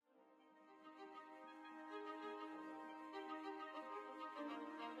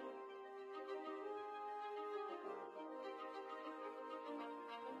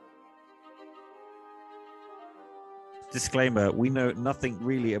Disclaimer, we know nothing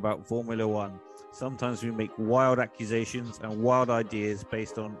really about Formula One. Sometimes we make wild accusations and wild ideas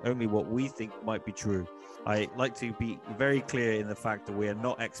based on only what we think might be true. I like to be very clear in the fact that we are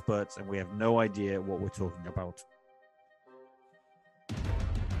not experts and we have no idea what we're talking about.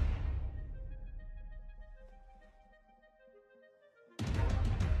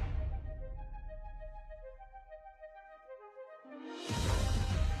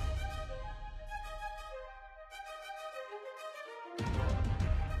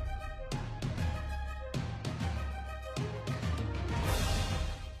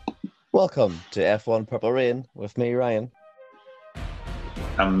 Welcome to F1 Purple Rain with me, Ryan.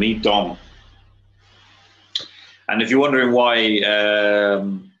 And me, Dom. And if you're wondering why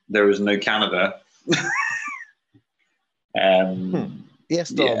there is no Canada... Yes,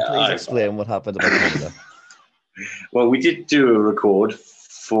 Dom, please explain what happened about Canada. Well, we did do a record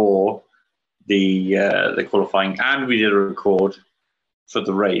for the qualifying, and we did a record for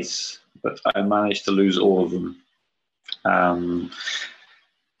the race, but I managed to lose all of them.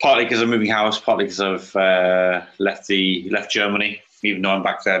 Partly because I'm moving house, partly because I've left Germany, even though I'm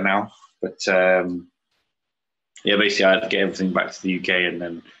back there now. But basically I had to get everything back to the UK, and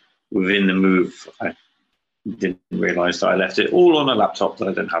then within the move, I didn't realise that I left it all on a laptop that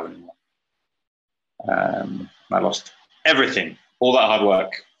I don't have anymore. I lost everything, all that hard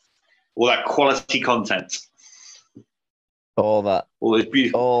work, all that quality content, all that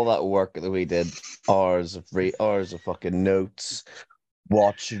work that we did, hours of fucking notes.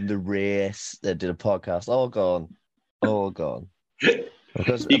 Watching the race, they did a podcast, all gone.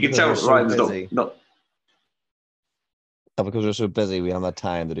 Because you can tell Ryan's not. Because we're so busy, we haven't had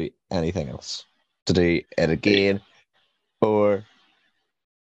time to do anything else, to do it again, or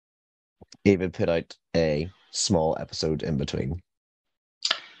even put out a small episode in between.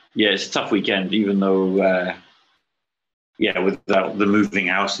 Yeah, it's a tough weekend, even though, without the moving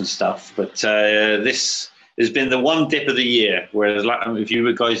house and stuff. But this has been the one dip of the year. Whereas, if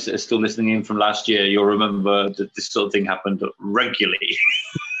you guys are still listening in from last year, you'll remember that this sort of thing happened regularly.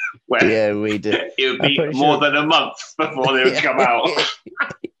 Yeah, we did. It would be more than a month before they would come out.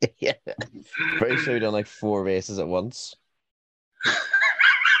 Yeah, pretty sure we done like 4 races at once.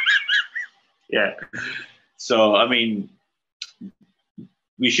 Yeah. So, I mean,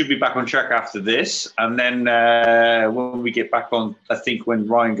 we should be back on track after this. And then when we get back on, I think when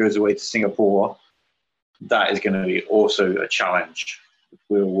Ryan goes away to Singapore, that is going to be also a challenge.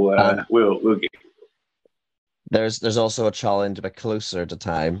 We'll get. There's also a challenge a bit closer to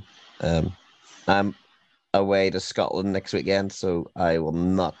time. I'm away to Scotland next weekend, so I will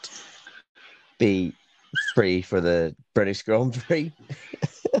not be free for the British Grand Prix.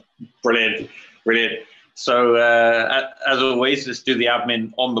 Brilliant. So, as always, let's do the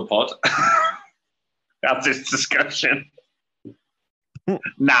admin on the pod. Have this discussion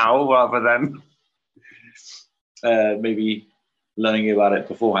now rather than maybe learning about it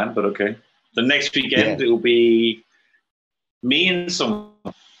beforehand, but okay. The next weekend, It will be me and someone.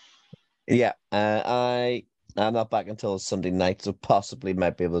 Yeah, I'm not back until Sunday night, so possibly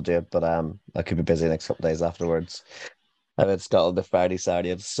might be able to do it, but I could be busy the next couple of days afterwards. I'm in Scotland the Friday,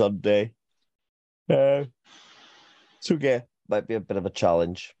 Saturday, and Sunday. So yeah, might be a bit of a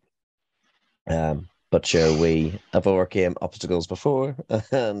challenge. But sure, we have overcame obstacles before,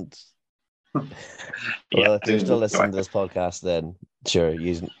 and if you're still listening to this podcast, then sure,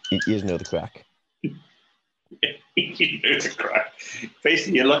 you know the crack. You know the crack.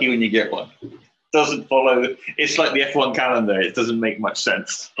 Basically, you're lucky when you get one. Doesn't follow. It's like the F1 calendar. It doesn't make much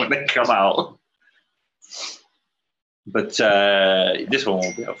sense when they come out. But this one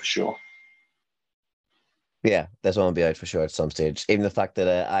won't be out for sure. Yeah, this one will be out for sure at some stage. Even the fact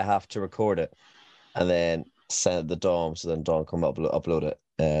that I have to record it and then send it to Dom, so then Dom can upload it.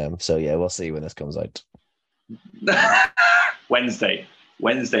 So yeah, we'll see when this comes out. Wednesday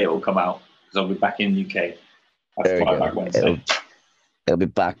it will come out because I'll be back in the UK. Back Wednesday. It'll be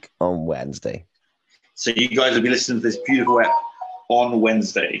back on Wednesday. So you guys will be listening to this beautiful app on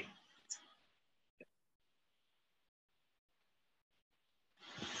Wednesday.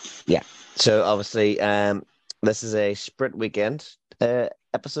 Yeah. So obviously, this is a sprint weekend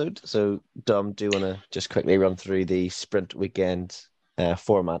episode. So Dom, do you want to just quickly run through the sprint weekend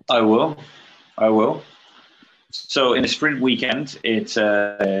format? I will. So in a sprint weekend, it's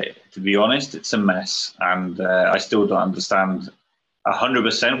to be honest, it's a mess, and I still don't understand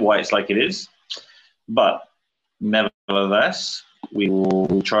 100% why it's like it is. But nevertheless, we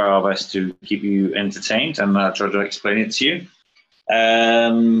will try our best to keep you entertained and try to explain it to you.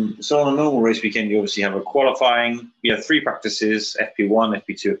 So on a normal race weekend, you obviously have a qualifying. You have 3 practices: FP1,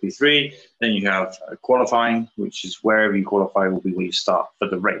 FP2, FP3. Then you have a qualifying, which is wherever you qualify will be where you start for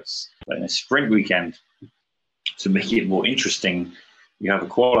the race. But in a sprint weekend, to make it more interesting, you have a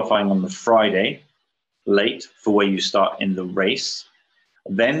qualifying on the Friday late for where you start in the race.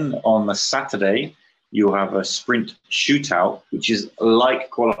 Then on the Saturday, you'll have a sprint shootout, which is like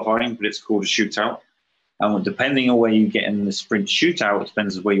qualifying, but it's called a shootout. And depending on where you get in the sprint shootout, it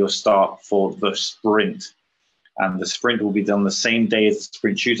depends on where you'll start for the sprint. And the sprint will be done the same day as the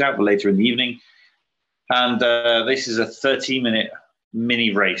sprint shootout, but later in the evening. And this is a 30-minute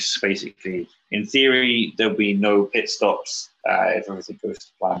mini race, basically. In theory, there'll be no pit stops if everything goes to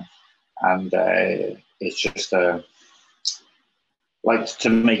plan. And it's just like to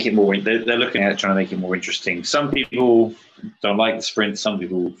make it more. They're looking at it, trying to make it more interesting. Some people don't like the sprint. Some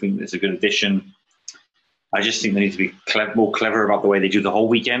people think it's a good addition. I just think they need to be more clever about the way they do the whole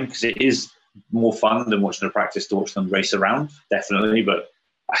weekend, because it is more fun than watching the practice to watch them race around, definitely. But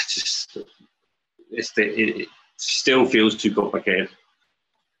it still feels too complicated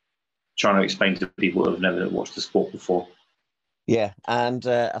trying to explain to people who have never watched the sport before. Yeah, and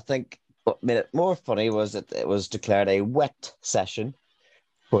I think what made it more funny was that it was declared a wet session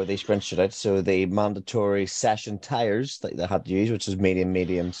for the sprint shootout. So the mandatory session tires that they had to use, which is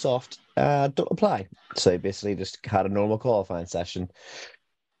medium, soft, don't apply. So basically just had a normal qualifying session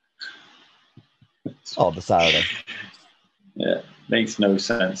on the Saturday. Yeah, makes no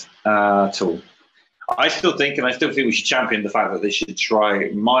sense at all. I still think we should champion the fact that they should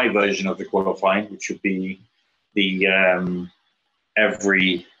try my version of the qualifying, which would be the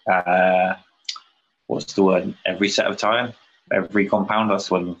every what's the word? Every set of tire, every compound. That's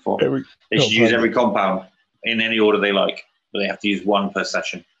what I'm for. They should use every compound in any order they like, but they have to use one per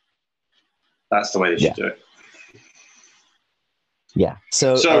session. That's the way they should do it. Yeah.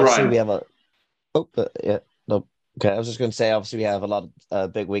 So Ryan, we have a. Oh, yeah. No. Okay. I was just going to say, obviously, we have a lot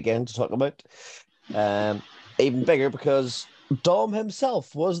of big weekend to talk about. Even bigger because Dom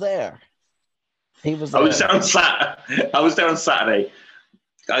himself was there. He was there. I was there on Saturday.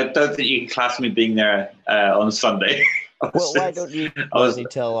 I don't think you can class me being there on Sunday. Well, why don't you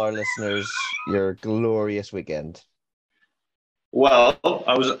tell our listeners your glorious weekend? Well,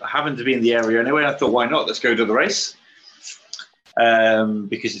 I happened to be in the area anyway. I thought, why not? Let's go to the race.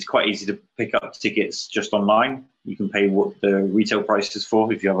 Because it's quite easy to pick up tickets just online. You can pay what the retail price is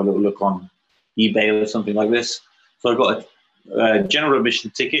for if you have a little look on eBay or something like this. So I got a general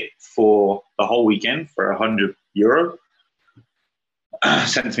admission ticket for the whole weekend for €100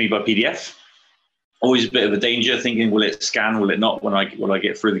 sent to me by PDF. Always a bit of a danger, thinking, will it scan, will it not, when I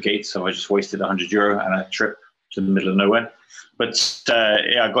get through the gate? So I just wasted €100 and a trip to the middle of nowhere. But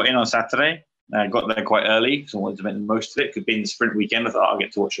I got in on Saturday. I got there quite early because I wanted to make the most of it. Could be in the sprint weekend. I thought I'll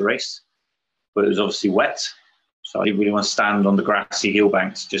get to watch a race. But it was obviously wet. So I didn't really want to stand on the grassy hill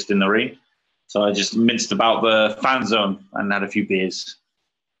banks just in the rain. So I just minced about the fan zone and had a few beers.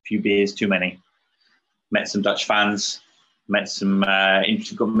 A few beers, too many. Met some Dutch fans. Met some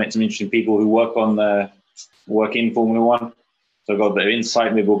interesting people who work in Formula One. So I got a bit of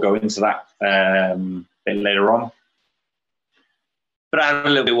insight. Maybe we'll go into that a bit later on. But I had a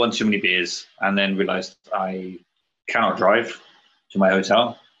little bit, one too many beers, and then realised I cannot drive to my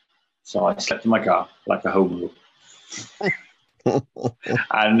hotel. So I slept in my car like a hobo.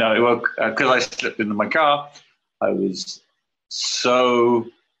 And because I slept in my car, I was so,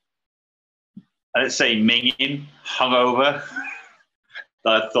 let's say, minging, hungover,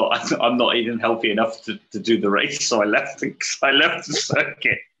 that I thought I'm not even healthy enough to do the race. So I left the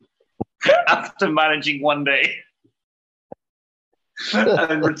circuit after managing one day.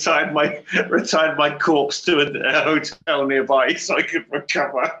 And retired my corpse to a hotel nearby so I could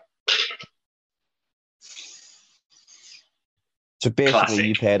recover. So basically, Classic.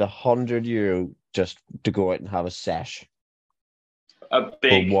 You paid €100 just to go out and have a sesh. A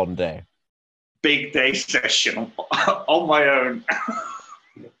big for one day. Big day session on my own.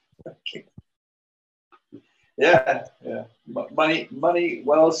 Yeah. Money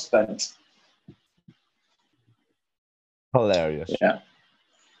well spent. Hilarious. Yeah.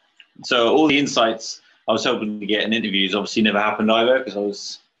 So all the insights I was hoping to get in interviews obviously never happened either because I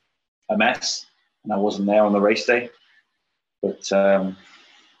was a mess and I wasn't there on the race day. But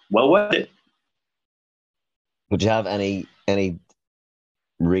well worth it. Would you have any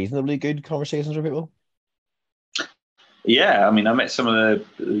reasonably good conversations with people? Yeah, I mean, I met some of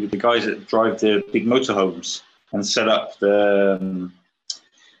the guys that drive the big motorhomes and set up the.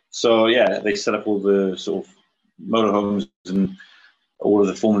 They set up all the sort of motorhomes and all of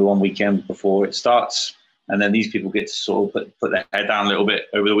the Formula One weekend before it starts. And then these people get to sort of put their head down a little bit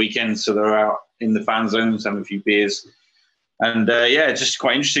over the weekend. So they're out in the fan zones, having a few beers. And it's just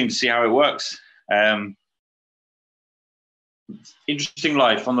quite interesting to see how it works. Interesting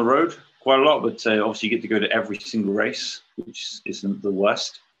life on the road, quite a lot, but obviously you get to go to every single race, which isn't the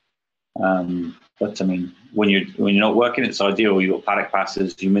worst. But I mean, when you're not working, it's ideal. You've got paddock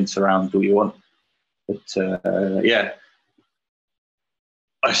passes, you mince around, do what you want. But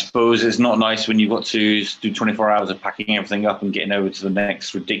I suppose it's not nice when you've got to do 24 hours of packing everything up and getting over to the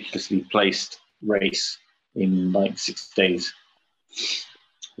next ridiculously placed race in like 6 days.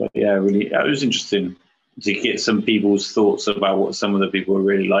 But yeah, really, it was interesting to get some people's thoughts about what some of the people are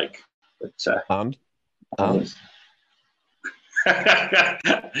really like. But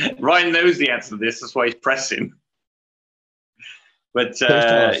Ryan knows the answer to this. That's why he's pressing. But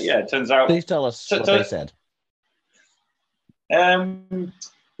it turns out. Please tell us what they said. The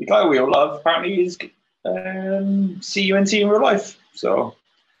guy we all love apparently is CUNT in real life. So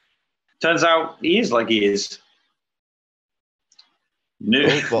turns out he is like he is. No,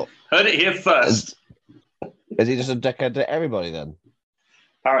 heard it here first. Is he just a dickhead to everybody then?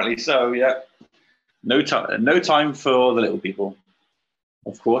 Apparently so. Yeah. No time for the little people.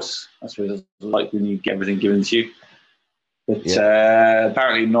 Of course, that's what it's like when you get everything given to you. But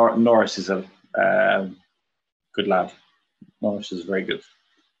apparently Norris is a good lad. Norris is very good.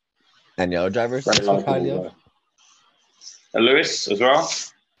 And the other drivers? Lewis as well.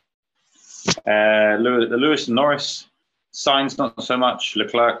 Lewis and Norris. Sainz not so much.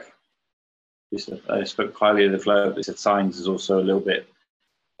 Leclerc. I spoke highly of Leclerc. They said Sainz is also a little bit.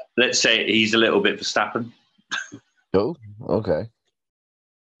 Let's say he's a little bit Verstappen. Oh, okay.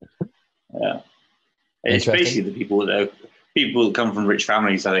 Yeah, it's basically the people that come from rich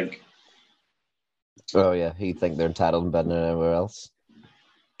families, I think. Oh yeah, he think they're entitled and better than everywhere else.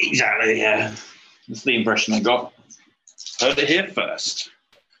 Exactly. Yeah, that's the impression I got. Heard it here first,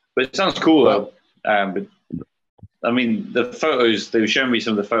 but it sounds cool though. But I mean, the photos they were showing me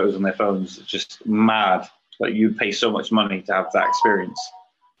some of the photos on their phones. It's just mad. Like you pay so much money to have that experience,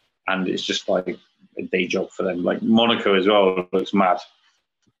 and it's just like a day job for them. Like Monaco as well looks mad.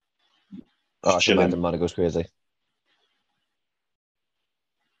 Oh, I can imagine Monaco's crazy.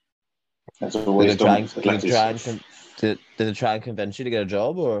 That's always did they try and convince you to get a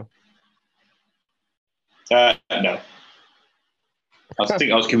job, or? No. I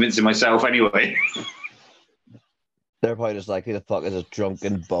think I was convincing myself anyway. They're probably just like, who the fuck is a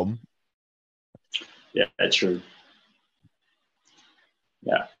drunken bum? Yeah, true.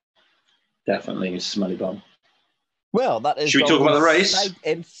 Yeah, definitely a smelly bum. Well, that is. Should we talk about the race?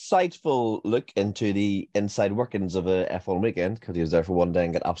 Insightful look into the inside workings of a F1 weekend, because he was there for one day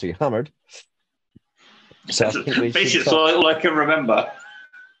and got absolutely hammered. So basically, all I can remember.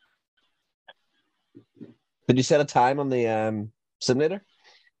 Did you set a time on the simulator?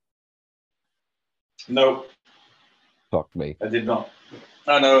 No. Fuck me. I did not.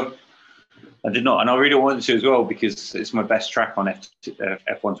 Oh, no. I did not. And I really wanted to as well because it's my best track on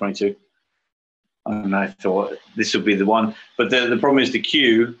F122. And I thought this would be the one. But the problem is the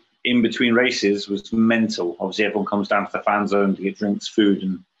queue in between races was mental. Obviously, everyone comes down to the fan zone to get drinks, food,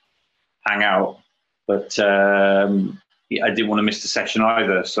 and hang out. But I didn't want to miss the session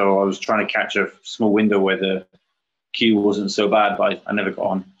either. So I was trying to catch a small window where the queue wasn't so bad, but I never got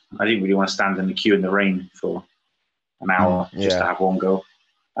on. I didn't really want to stand in the queue in the rain for an hour just to have one go.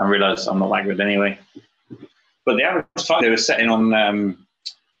 I realised I'm not that good anyway. But the average time they were setting on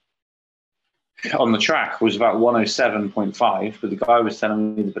the track was about 107.5, but the guy was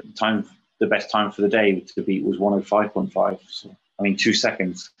telling me the best time for the day to beat was 105.5. So, I mean, 2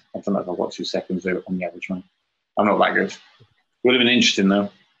 seconds. I don't know if I've got 2 seconds on the average one. I'm not that good. Would have been interesting though. I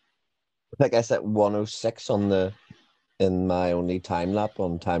think I set 106 in my only time lap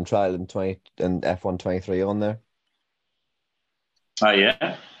on time trial in F1 23 on there. Oh yeah.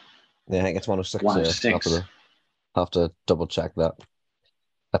 Yeah, I think it's 106. 106. Have to double check that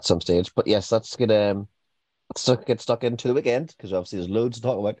at some stage. But yes, let's get stuck into the weekend because obviously there's loads to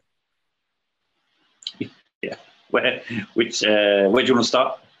talk about. Yeah. Where do you want to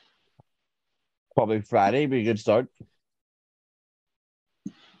start? Probably Friday be a good start.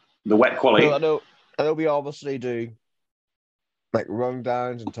 The wet quality. So I know we obviously do like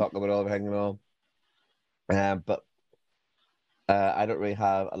rundowns and talk about all everything and all. But I don't really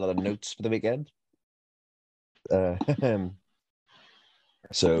have a lot of notes for the weekend.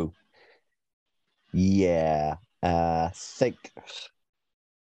 So yeah, I think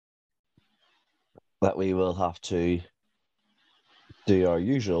that we will have to do our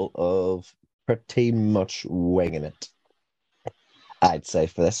usual of pretty much winging it. I'd say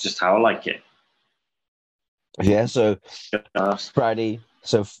for this. Just how I like it. Yeah, so Just- Friday,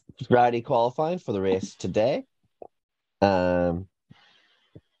 Friday qualifying for the race today. Um,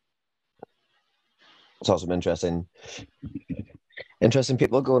 saw some interesting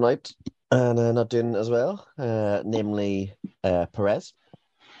people going out and not doing as well. Namely Perez,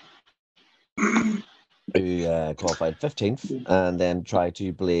 who qualified 15th, and then tried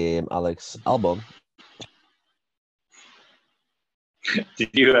to blame Alex Albon.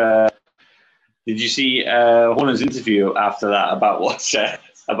 Did you see Horner's interview after that about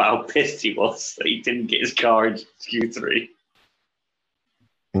about how pissed he was that he didn't get his car in Q3?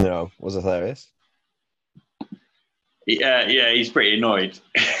 No, was it hilarious? Yeah, he's pretty annoyed.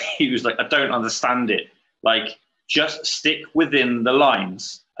 He was like, I don't understand it. Like, just stick within the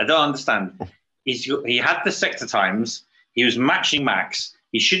lines. I don't understand. He had the sector times. He was matching Max.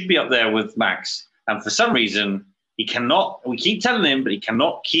 He should be up there with Max. And for some reason, he cannot. We keep telling him, but he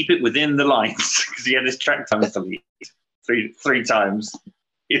cannot keep it within the lines because he had his track times to lead three times.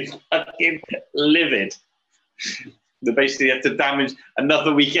 He's fucking livid. They basically have to damage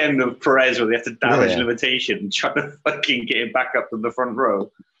another weekend of Perez where they have to damage limitation and try to fucking get him back up to the front row.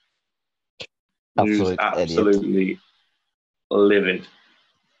 Absolutely livid.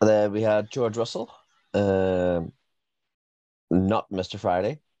 Then we had George Russell, not Mr.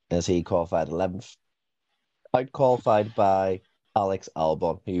 Friday, as he qualified 11th. Out qualified by Alex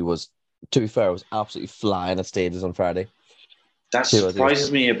Albon, who was, to be fair, was absolutely flying at stages on Friday. That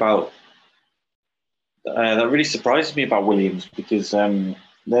surprises me about. That really surprises me about Williams because they're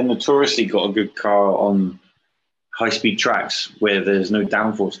notoriously got a good car on high-speed tracks where there's no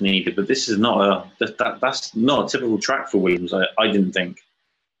downforce needed. But this is not that's not a typical track for Williams. I didn't think.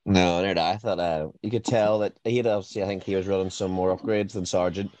 No, I thought you could tell that he had obviously. I think he was running some more upgrades than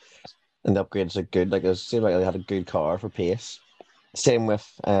Sargent, and the upgrades are good. Like it seemed like they had a good car for pace. Same with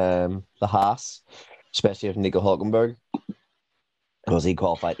the Haas, especially with Nico Hulkenberg. Was he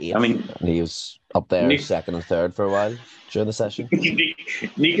qualified 8th? I mean, and he was up there second and third for a while during the session.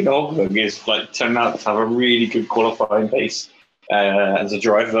 Nico Hulkenberg is like turned out to have a really good qualifying pace as a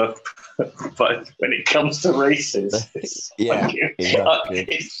driver, but when it comes to races, it's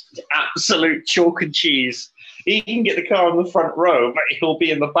it's absolute chalk and cheese. He can get the car on the front row, but he'll be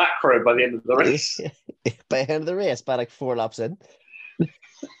in the back row by the end of the race. By the end of the race, by like 4 laps in.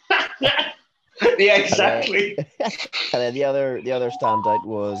 Yeah, exactly. And then the other standout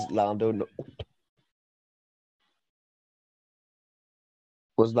was Lando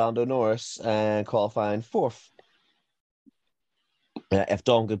Norris qualifying 4th. If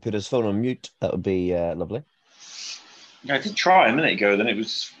Dom could put his phone on mute, that would be lovely. Yeah, I did try a minute ago, then it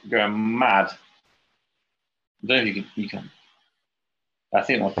was going mad. I don't know if you can. I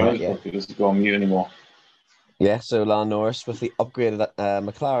think my phone's doesn't go on mute anymore. Yeah, so Lando Norris with the upgraded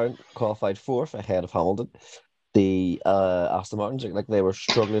McLaren qualified 4th ahead of Hamilton. The Aston Martins looked like they were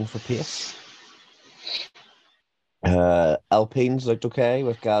struggling for pace. Alpines looked okay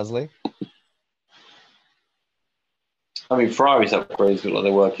with Gasly. I mean, Ferrari's upgrades look like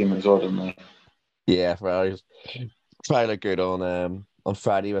they're working as well, don't they? Yeah, Ferrari's trying to look good on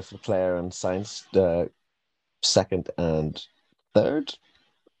Friday with Leclerc and Sainz, 2nd and 3rd.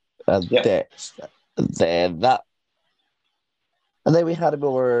 And then we had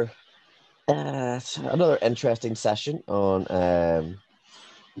another interesting session on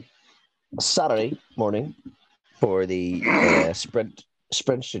Saturday morning for the sprint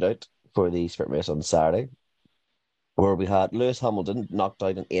shootout for the sprint race on Saturday, where we had Lewis Hamilton knocked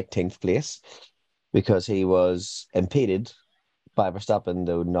out in 18th place because he was impeded by Verstappen,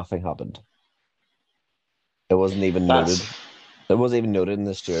 though nothing happened. It wasn't even noted. It wasn't even noted in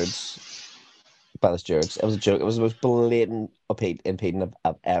the stewards. By the stewards. It was a joke. It was the most blatant impeding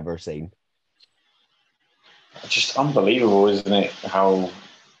I've ever seen. It's just unbelievable, isn't it? How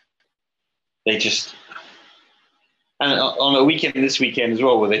they just, and on a weekend this weekend as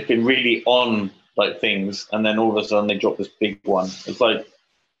well, where they've been really on like things, and then all of a sudden they drop this big one. It's like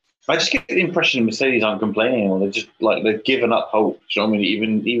I just get the impression Mercedes aren't complaining, or they're just like they've given up hope. You know what I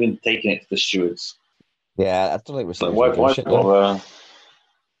mean? Even taking it to the stewards. Yeah, I don't think Mercedes. Like, why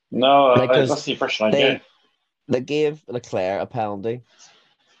no, that's the impression I get. They gave Leclerc a penalty.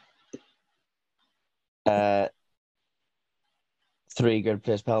 3 good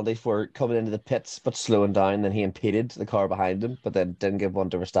place penalty for coming into the pits but slowing down. Then he impeded the car behind him, but then didn't give one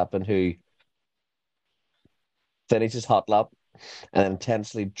to Verstappen, who finished his hot lap and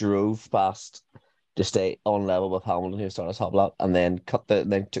intensely drove past to stay on level with Hamilton, who started his hot lap, and then took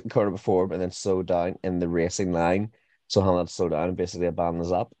the corner before him and then slowed down in the racing line. So Hamilton slowed down and basically abandoned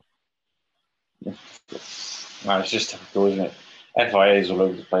his lap. No, it's just typical, isn't it? FIA is all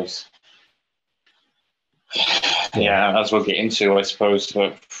over the place. Yeah, as we'll get into, I suppose.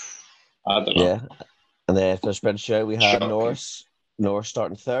 But I don't know. Yeah. And then for the sprint show, we had Shocking. Norris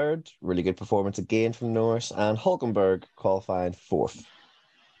starting third. Really good performance again from Norris. And Hulkenberg qualifying fourth.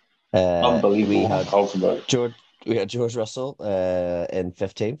 Unbelievable. We had Hulkenberg. George Russell in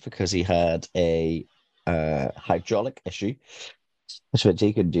 15th because he had a hydraulic issue, which meant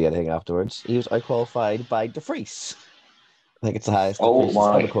he couldn't do anything afterwards. He was out-qualified by De Vries. I think it's the highest De Oh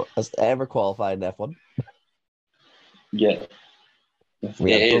Vries my. has ever qualified in F1. Yeah.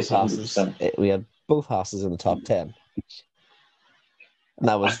 We had It both is Hasses. 100%. We had both Hasses in the top 10. And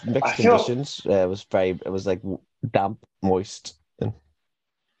that was mixed I feel conditions. It was like damp, moist.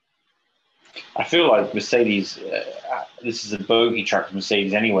 I feel like Mercedes. This is a bogey track for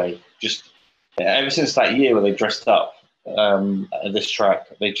Mercedes anyway. Just ever since that year where they dressed up at this track,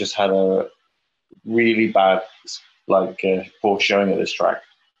 they just had a really bad poor showing at this track.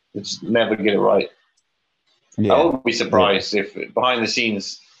 They just never get it right. Yeah. I wouldn't be surprised if behind the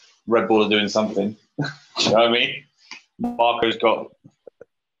scenes Red Bull are doing something. Do you know what I mean? Marco's got,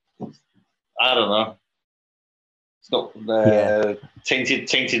 I don't know. It's got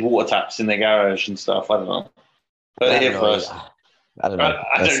tainted water taps in their garage and stuff. I don't know. But here first. I don't know.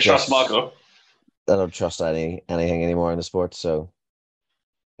 I don't trust Marco. I don't trust anything anymore in the sport. So,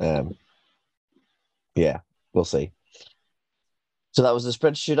 yeah, we'll see. So that was the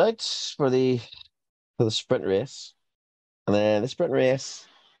sprint shootout for the sprint race, and then the sprint race.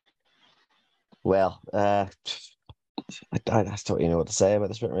 Well, I just don't even know what to say about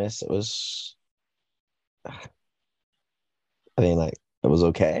the sprint race. It was, I mean, like it was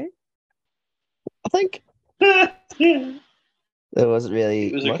okay. I think there wasn't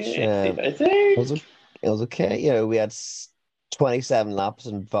really much. Okay, I think it was okay. You know, we had 27 laps,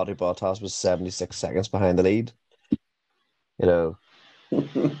 and Valtteri Bottas was 76 seconds behind the lead. You know,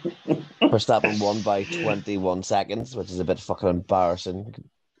 Verstappen won by 21 seconds, which is a bit fucking embarrassing.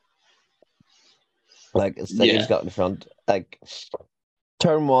 Like, it's like he's got in front. Like,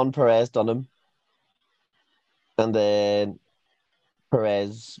 turn one, Perez done him. And then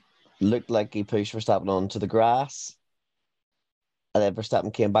Perez looked like he pushed Verstappen onto the grass. And then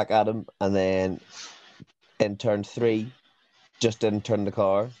Verstappen came back at him. And then in turn 3, just didn't turn the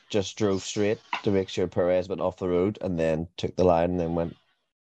car, just drove straight to make sure Perez went off the road and then took the line and then went.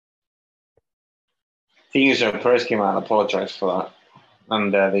 Thing is, Perez came out and apologized for that.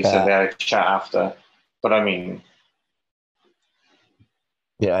 And they said they had a chat after. But I mean,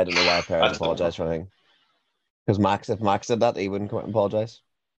 yeah, I don't know why Perez apologized for anything. Because if Max did that, he wouldn't come out and apologize.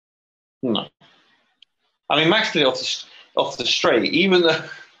 No, I mean Max did it off the straight. Even though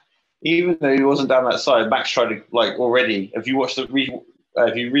he wasn't down that side, Max tried to already. If you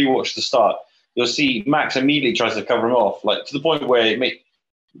rewatch the start, you'll see Max immediately tries to cover him off, to the point where to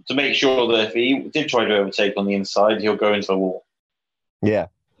make sure that if he did try to overtake on the inside, he'll go into the wall. Yeah.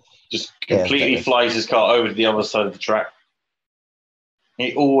 Just completely flies his car over to the other side of the track.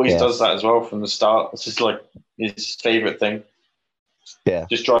 He always does that as well from the start. It's just like his favourite thing. Yeah.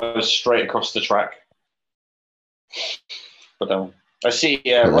 Just drives straight across the track. But I see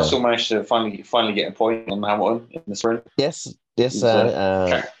Russell managed to finally get a point on Hamilton in the sprint. Yes.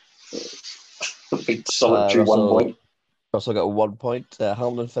 Big solitary 1 point. Russell got 1 point.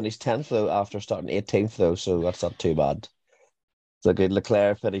 Hamilton finished 10th though after starting 18th though, so that's not too bad. So good.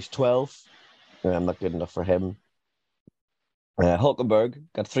 Leclerc finished 12th. Not good enough for him. Hulkenberg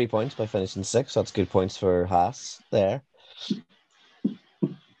got 3 points by finishing 6th. So that's good points for Haas there.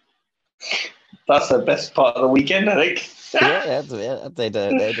 That's the best part of the weekend, I think. yeah, they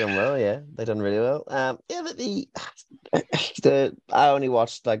done well. Yeah, they done really well. But I only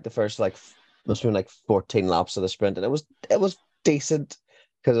watched the first must have been 14 laps of the sprint, and it was decent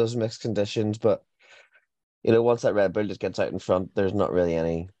because it was mixed conditions. But once that Red Bull just gets out in front, there's not really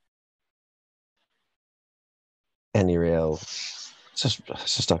any real. It's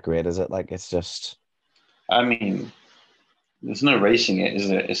just not great, is it? It's just. I mean, there's no racing it,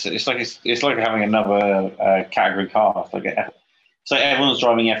 is it? It's like having another category car. It's like everyone's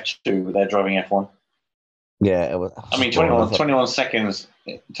driving F2, but they're driving F1. Yeah, it was. I mean, 21 seconds.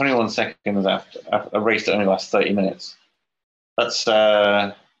 21 seconds after a race that only lasts 30 minutes. That's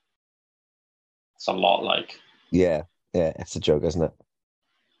a lot. Yeah, it's a joke, isn't it?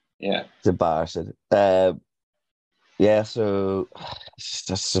 Yeah, it's embarrassing. Yeah, so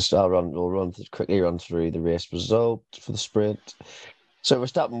we'll quickly run through the race result for the sprint. So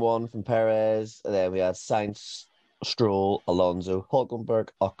Verstappen won from Perez, and then we had Sainz, Stroll, Alonso, Hulkenberg,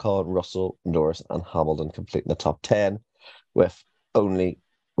 Ocon, Russell, Norris, and Hamilton completing the top 10, with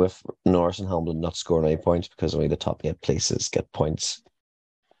Norris and Hamilton not scoring any points because only the top 8 places get points.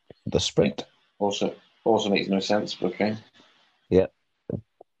 The sprint. Also, Also makes no sense, but okay. Yeah.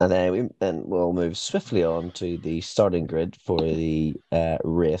 And then we'll move swiftly on to the starting grid for the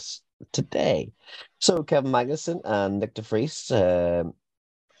race today. So Kevin Magnussen and Nick de Vries started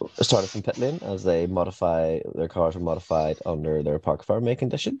from pit lane as their cars were modified under their parc fermé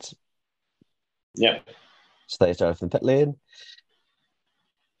conditions. Yep. So they started from pit lane.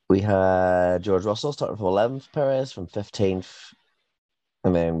 We had George Russell starting from 11th, Perez from 15th.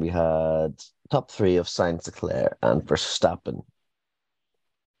 And then we had top three of Sainz, Leclerc, and Verstappen.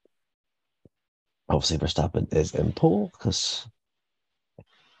 Obviously, Verstappen is in pole because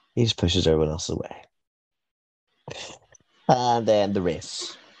he just pushes everyone else away. And then the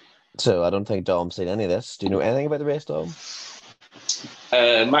race. So I don't think Dom's seen any of this. Do you know anything about the race, Dom?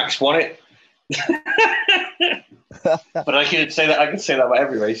 Max won it. But I can say that about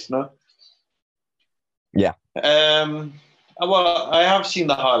every race, no? Yeah. Well, I have seen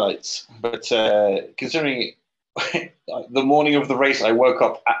the highlights, but considering the morning of the race, I woke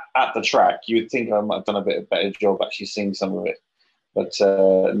up at the track. You would think I might have done a bit better job actually seeing some of it, but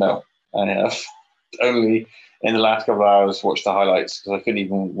no, I have only in the last couple of hours watched the highlights because I couldn't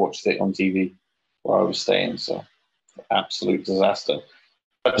even watch it on TV where I was staying. So, absolute disaster.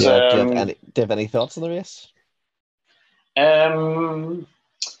 But do you have any thoughts on the race? Well,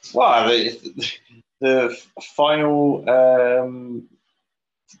 the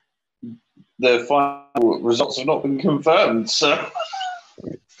final results have not been confirmed. So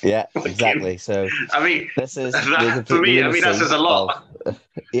yeah, exactly. So I mean, this is for me. I mean, that says a lot.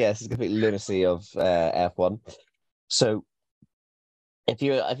 Yeah, this is complete lunacy of F1. So if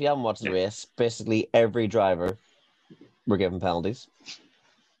you haven't watched the race, basically every driver were given penalties.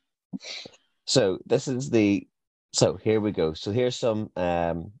 So here we go. So here's some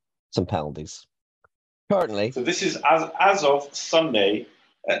penalties. Currently, so this is as of Sunday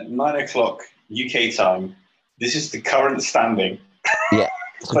at 9:00 UK time. This is the current standing. Yeah.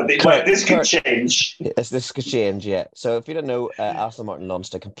 But this could change. This could change, yeah. So if you don't know, Aston Martin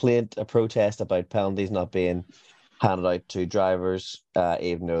launched a protest about penalties not being handed out to drivers,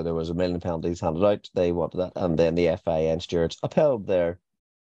 even though there was 1 million penalties handed out. They wanted that, and then the FIA and stewards upheld their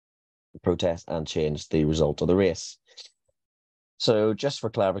protest and changed the result of the race. So just for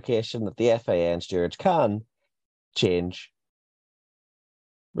clarification, that the FIA and stewards can change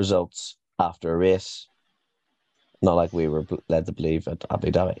results after a race, not like we were led to believe at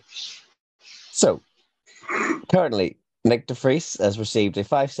Abu Dhabi. So currently, Nick de Vries has received a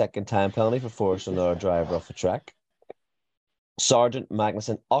 5-second time penalty for forcing another driver off the track. Sargent,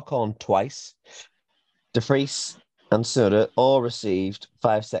 Magnussen, Ocon twice. De Vries and Tsunoda all received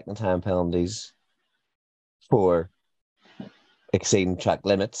 5-second time penalties for exceeding track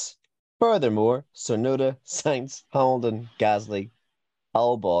limits. Furthermore, Tsunoda, Sainz, Hamilton, Gasly,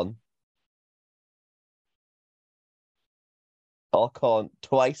 Albon, Ocon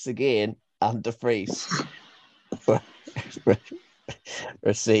twice again, and De Vries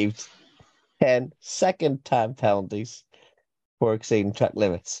received 10-second time penalties for exceeding track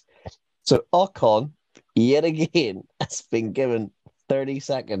limits. So Ocon, yet again, has been given 30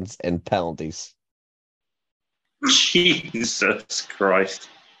 seconds in penalties. Jesus Christ.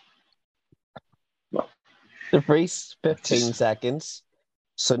 De Vries, 15 seconds.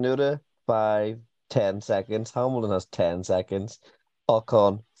 Tsunoda, 10 seconds. Hamilton has 10 seconds.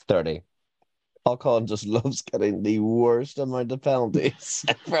 Ocon, 30. Ocon just loves getting the worst amount of penalties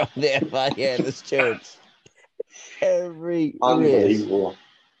from the FIA and the stewards. Every Unbelievable. race.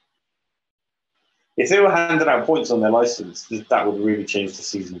 If they were handing out points on their license, that would really change the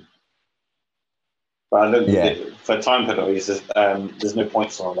season. But I don't think for time penalties, there's no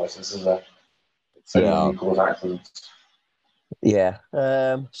points on our license, is there? So cause accidents. Yeah.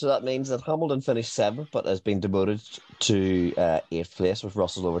 So that means that Hamilton finished 7th, but has been demoted to 8th place, with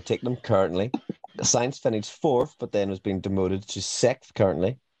Russell overtaking them currently. Sainz finished 4th, but then has been demoted to 6th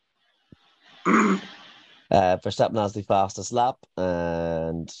currently. Verstappen has the fastest lap,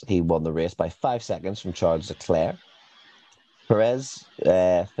 and he won the race by 5 seconds from Charles Leclerc. Perez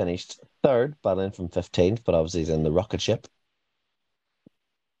finished 3rd, battling from 15th, but obviously he's in the rocket ship.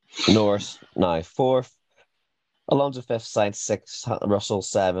 Norris now 4th. Alonso 5th, Sainz 6th, Russell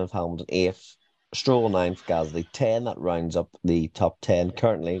 7th, Hamilton 8th, Stroll 9th, Gasly 10. That rounds up the top 10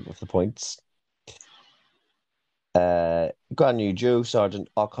 currently with the points. Guan Yu Zhou, Sargent,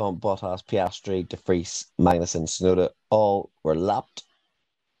 Ocon, Bottas, Piastri, De Vries, Magnussen, Tsunoda all were lapped.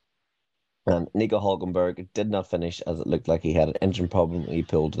 And Nico Hulkenberg did not finish, as it looked like he had an engine problem and he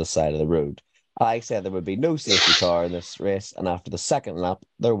pulled to the side of the road. I said there would be no safety car in this race, and after the second lap,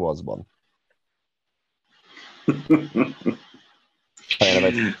 there was one.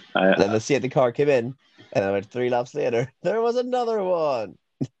 And then the safety car came in, and about 3 laps later, there was another one.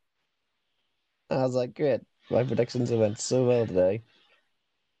 I was like, great. My predictions have went so well today.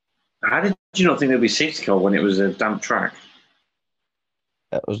 How did you not think there'd be safety car when it was a damp track?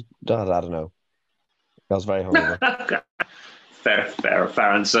 It was, I don't know. I was very hungover.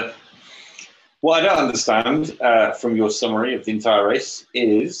 Fair answer. What I don't understand from your summary of the entire race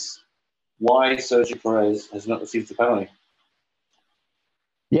is why Sergio Perez has not received the penalty.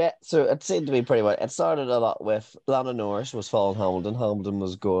 Yeah, so it seemed to be pretty well. It started a lot with Lando Norris was following Hamilton. Hamilton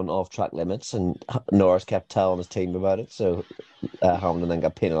was going off track limits, and Norris kept telling his team about it. So Hamilton then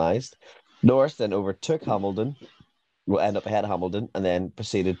got penalised. Norris then overtook Hamilton, will end up ahead of Hamilton, and then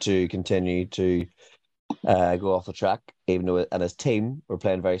proceeded to continue to go off the track, even though and his team were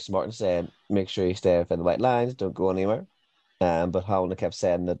playing very smart and saying, make sure you stay within the white lines, don't go anywhere. But Hamilton kept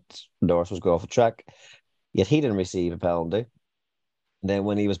saying that Norris was going off the track, yet he didn't receive a penalty. Then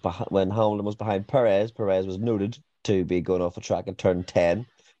when Hamilton was behind Perez, Perez was noted to be going off the track at turn 10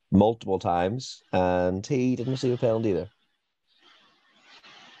 multiple times, and he didn't receive a penalty either.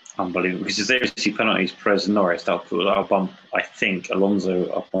 Unbelievable. Because if they receive penalties, Perez and Norris, that'll bump, I think, Alonso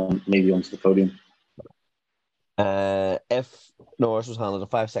up maybe onto the podium. If Norris was handed a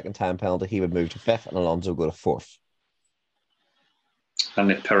 5-second time penalty, he would move to 5th, and Alonso go to 4th.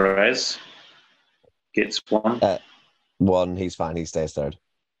 And if Perez gets one, he's fine. He stays 3rd.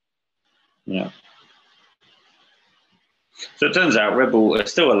 Yeah. So it turns out Red Bull are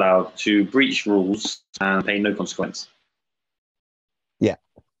still allowed to breach rules and pay no consequence.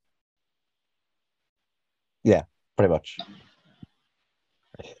 Yeah, pretty much.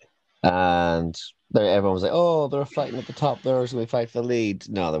 And everyone was like, "Oh, they're fighting at the top. They're going to fight for the lead."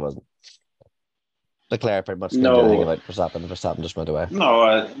 No, there wasn't. Leclerc pretty much couldn't do anything about Verstappen. Verstappen just went away. No,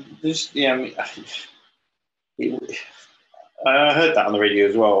 I heard that on the radio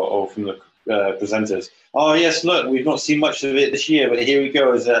as well, or from the presenters. Oh yes, look, we've not seen much of it this year, but here we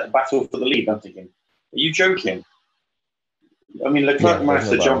go as a battle for the lead. I'm thinking, are you joking? I mean, Leclerc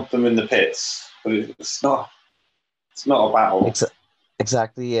managed to jump them in the pits, but it's not a battle.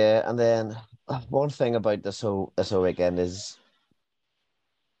 Exactly, yeah. And then one thing about this whole weekend is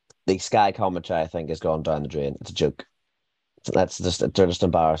the Sky commentary, I think, has gone down the drain. It's a joke. They're just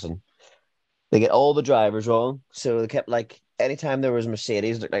embarrassing. They get all the drivers wrong. So they kept anytime there was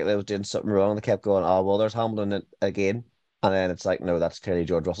Mercedes, looked like they was doing something wrong, they kept going, oh, well, there's Hamilton again. And then it's like, no, that's clearly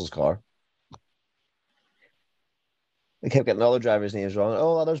George Russell's car. They kept getting all the drivers' names wrong.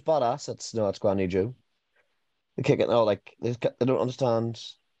 Oh, there's Bottas. That's Guan Yu Zhou. They keep getting they don't understand.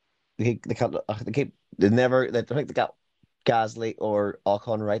 They can't. They think they got Gasly or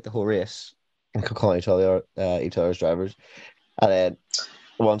Ocon right the whole race and calling each other's drivers. And then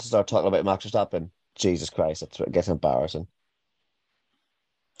once they start talking about Max Verstappen, Jesus Christ, it gets embarrassing.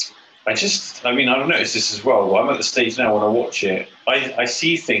 I've noticed this as well. I'm at the stage now when I watch it, I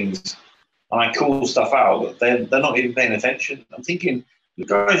see things and I call stuff out, but they're not even paying attention. I'm thinking,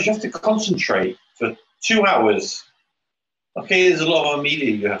 guys, you have to concentrate for 2 hours. Okay, there's a lot of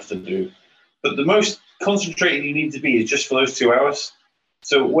media you have to do, but the most concentrated you need to be is just for those 2 hours.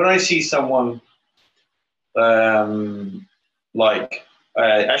 So when I see someone actually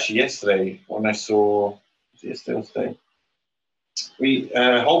yesterday, when I saw yesterday,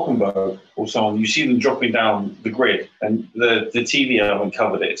 Hulkenberg or someone, you see them dropping down the grid, and the TV haven't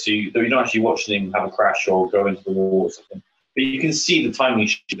covered it, so you're not actually watching him have a crash or go into the wall or something. But you can see the timing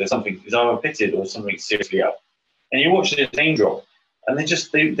issue. There's something is either pitted or something seriously up, and you're watching the name drop, and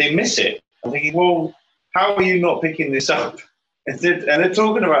they miss it. I'm thinking, well, how are you not picking this up? And they're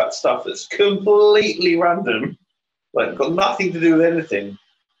talking about stuff that's completely random, like got nothing to do with anything.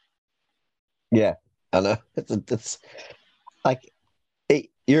 Yeah, I know. It's like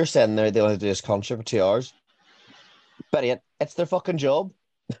you're saying they only do this concert for 2 hours, but it's their fucking job.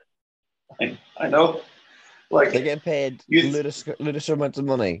 I know. Like they're getting paid ludicrous amounts of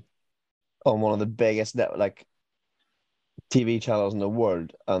money on one of the biggest TV channels in the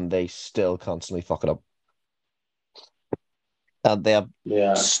world, and they still constantly fuck it up. And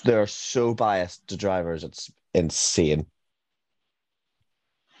they're so biased to drivers, it's insane.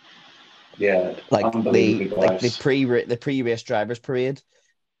 Yeah, like the pre-race drivers parade,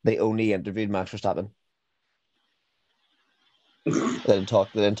 they only interviewed Max Verstappen. They didn't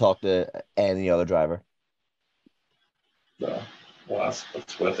talk to any other driver. No, well,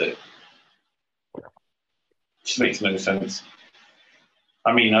 that's worth it. Just makes no sense.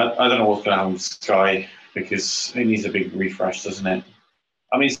 I mean, I don't know what's going to happen with Sky, because it needs a big refresh, doesn't it?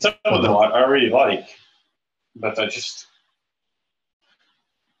 I mean, some of them I really like, but I just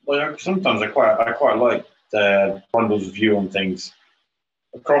sometimes I quite like Rundle's view on things.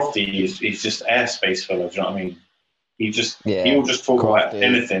 Crofty, he's just airspace filler. Do you know what I mean? He'll just talk about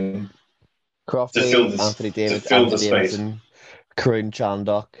anything Crofty, to fill Anthony David, to fill Anthony the space. Davidson, Kroon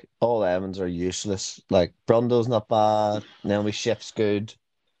Chandok, all Evans are useless. Like Brundo's not bad. Naomi Schiff's good.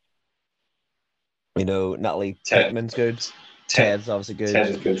 You know, Natalie Pittman's good. Ted's obviously good. Ted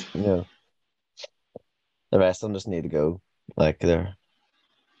is good. You know, the rest of them just need to go. Like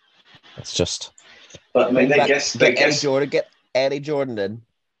it's just. But I mean, Get Eddie Jordan in.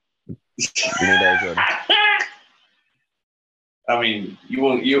 You need Eddie Jordan. I mean, you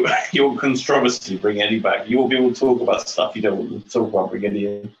will controversy bring Eddie back. You will be able to talk about stuff you don't want to talk about. Bring Eddie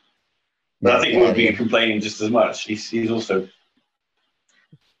in. But I think we'll be complaining just as much. He's also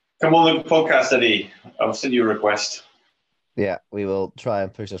come on the podcast, Eddie. I'll send you a request. Yeah, we will try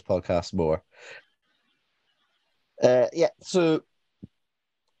and push this podcast more. So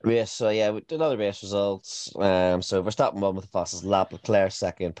race. So yeah, we did another race results. So Verstappen won with the fastest lap, Leclerc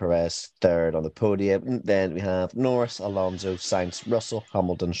second, Perez third on the podium. And then we have Norris, Alonso, Sainz, Russell,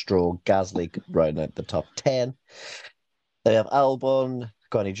 Hamilton, Stroll, Gasly rounding out the top 10. Then we have Albon,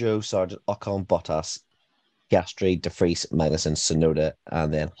 Guanyu Zhou, Sargent, Ocon, Bottas, Piastri, De Vries, Magnussen, Tsunoda,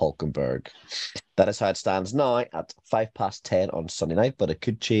 and then Hulkenberg. That is how it stands now at 10:05 on Sunday night, but it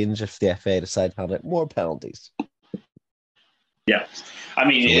could change if the FA decide to hand out more penalties. Yeah, I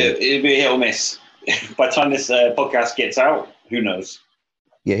mean, it'll be a hit or miss. By the time this podcast gets out, who knows?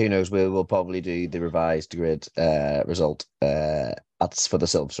 Yeah, who knows? We'll probably do the revised grid result that's for the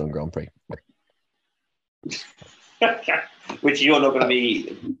Silverstone Grand Prix. Which you're not going to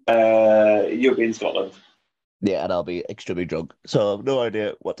be you'll be in Scotland. Yeah, and I'll be extremely drunk. So I have no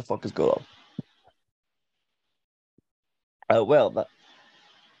idea what the fuck is going on. So what I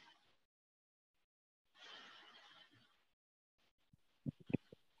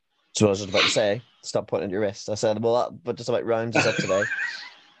was just about to say, stop pointing at your wrist. I said, well, that just about rounds us up today.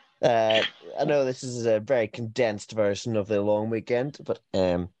 I know this is a very condensed version of the long weekend, but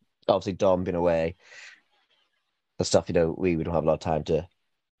obviously Dom being away and stuff, we don't have a lot of time to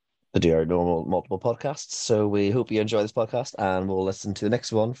do our normal multiple podcasts. So we hope you enjoy this podcast, and we'll listen to the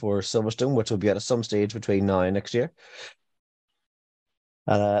next one for Silverstone, which will be at some stage between now and next year.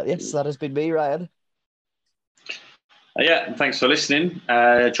 Yes, that has been me, Ryan. Yeah, thanks for listening.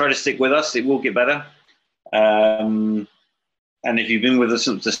 Try to stick with us. It will get better. And if you've been with us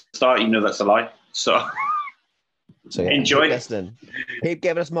since the start, you know that's a lie. So yeah, enjoy. Keep listening. Keep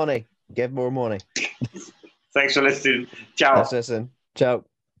giving us money. Give more money. Thanks for listening. Ciao. Let's listen. Ciao.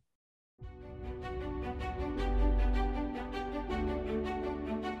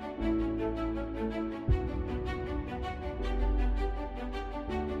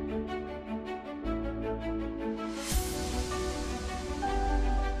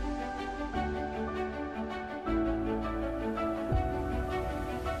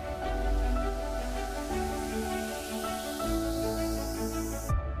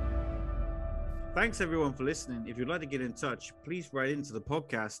 Thanks everyone for listening. If you'd like to get in touch, please write into the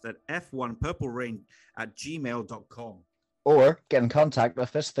podcast at f1purplerain@gmail.com. Or get in contact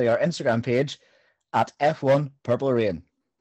with us through our Instagram page at F1 Purple Rain.